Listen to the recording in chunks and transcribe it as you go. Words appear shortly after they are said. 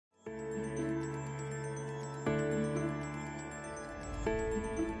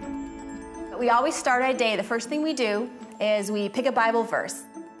We always start our day, the first thing we do is we pick a Bible verse.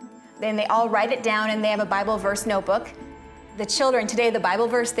 Then they all write it down and they have a Bible verse notebook. The children today, the Bible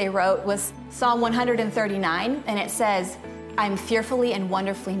verse they wrote was Psalm 139, and it says, I'm fearfully and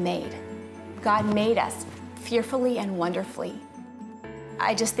wonderfully made. God made us fearfully and wonderfully.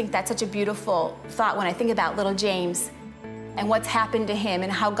 I just think that's such a beautiful thought when I think about little James and what's happened to him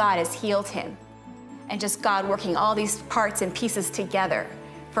and how God has healed him. And just God working all these parts and pieces together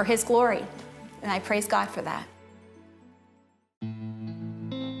for his glory. And I praise God for that.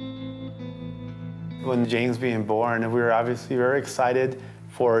 When James being born, we were obviously very excited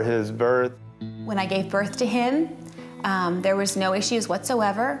for his birth. When I gave birth to him, there was no issues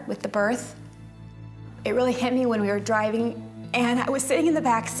whatsoever with the birth. It really hit me when we were driving and I was sitting in the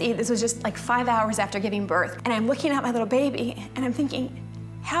back seat. This was just like 5 hours after giving birth. And I'm looking at my little baby and I'm thinking,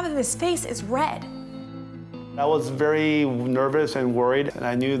 half of his face is red. I was very nervous and worried, and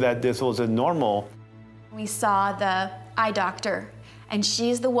I knew that this wasn't normal. We saw the eye doctor, and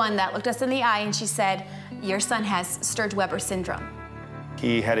she's the one that looked us in the eye and she said, your son has Sturge-Weber syndrome.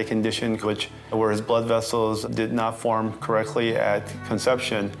 He had a condition where his blood vessels did not form correctly at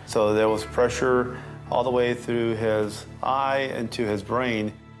conception, so there was pressure all the way through his eye and to his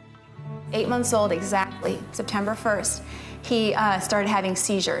brain. 8 months old exactly, September 1st, he started having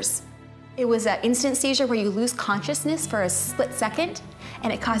seizures. It was an instant seizure where you lose consciousness for a split second,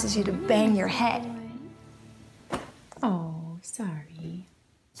 and it causes you to bang your head. Oh, sorry.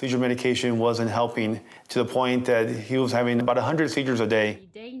 Seizure medication wasn't helping to the point that he was having about 100 seizures a day.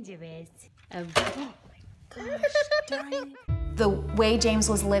 Dangerous. Oh my gosh, darn it. The way James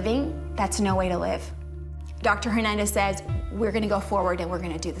was living, that's no way to live. Dr. Hernandez says, we're gonna go forward and we're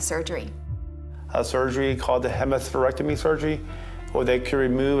gonna do the surgery. A surgery called the hemispherectomy surgery, where they could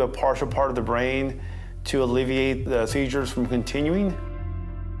remove a partial part of the brain to alleviate the seizures from continuing.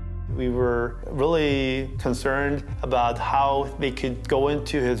 We were really concerned about how they could go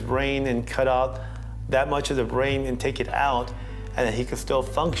into his brain and cut out that much of the brain and take it out, and that he could still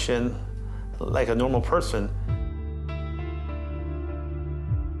function like a normal person.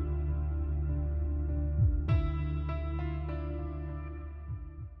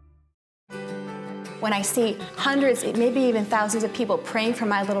 When I see hundreds, maybe even thousands of people praying for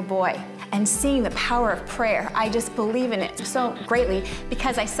my little boy and seeing the power of prayer, I just believe in it so greatly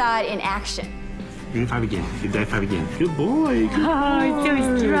because I saw it in action. Give 5 again. Give that 5 again. Good boy. Good Oh,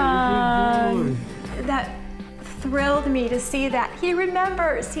 so strong. That thrilled me to see that he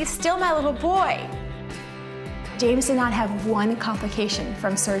remembers. He's still my little boy. James did not have one complication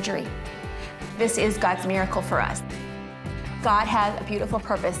from surgery. This is God's miracle for us. God has a beautiful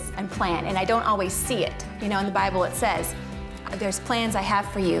purpose and plan, and I don't always see it. You know, in the Bible it says, there's plans I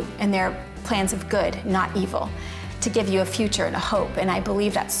have for you, and they're plans of good, not evil, to give you a future and a hope, and I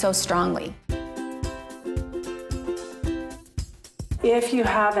believe that so strongly. If you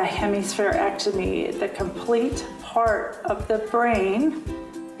have a hemispherectomy, the complete part of the brain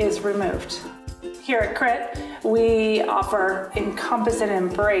is removed. Here at CRIT, we offer encompass and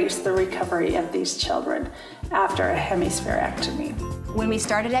embrace the recovery of these children after a hemispherectomy. When we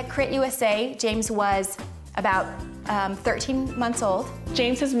started at CRIT USA, James was about 13 months old.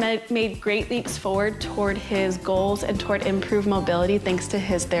 James has made great leaps forward toward his goals and toward improved mobility thanks to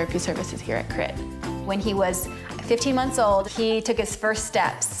his therapy services here at CRIT. When he was 15 months old, he took his first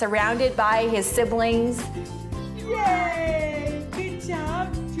steps, surrounded by his siblings. Yay! Good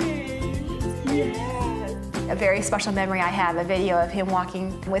job, James. Yes. A very special memory I have, a video of him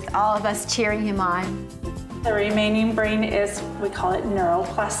walking with all of us cheering him on. The remaining brain is, we call it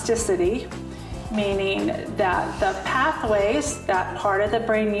neuroplasticity, meaning that the pathways that part of the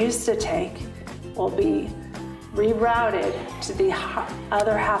brain used to take will be rerouted to the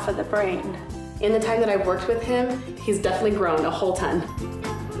other half of the brain. In the time that I've worked with him, he's definitely grown a whole ton.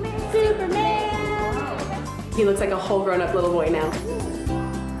 Superman! He looks like a whole grown-up little boy now.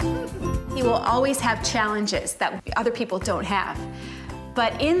 He will always have challenges that other people don't have.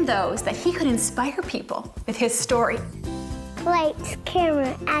 But in those, that he could inspire people with his story. Lights,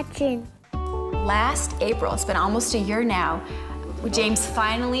 camera, action. Last April, it's been almost a year now, James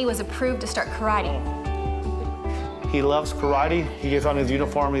finally was approved to start karate. He loves karate. He gets on his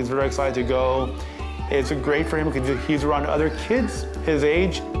uniform. He's very excited to go. It's great for him because he's around other kids his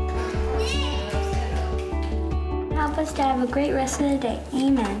age. Help us to have a great rest of the day.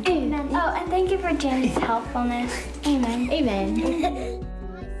 Amen. Amen. Oh, and thank you for James' helpfulness. Amen. Amen.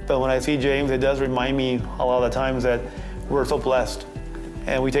 But when I see James, it does remind me a lot of the times that we're so blessed.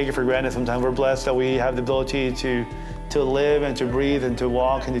 And we take it for granted sometimes. We're blessed that we have the ability to live and to breathe and to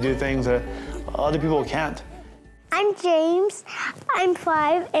walk and to do things that other people can't. I'm James. I'm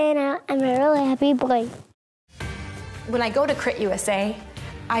 5, and I'm a really happy boy. When I go to Crit USA,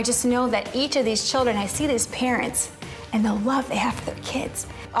 I just know that each of these children, I see these parents and the love they have for their kids.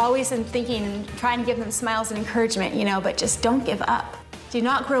 Always in thinking and trying to give them smiles and encouragement, you know, but just don't give up. Do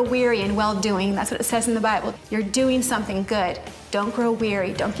not grow weary in well-doing. That's what it says in the Bible. You're doing something good. Don't grow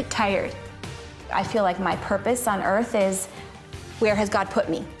weary. Don't get tired. I feel like my purpose on earth is where has God put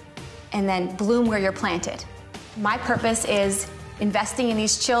me? And then bloom where you're planted. My purpose is investing in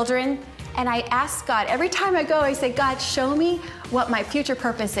these children. And I ask God, every time I go, I say, God, show me what my future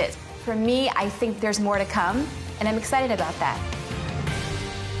purpose is. For me, I think there's more to come, and I'm excited about that.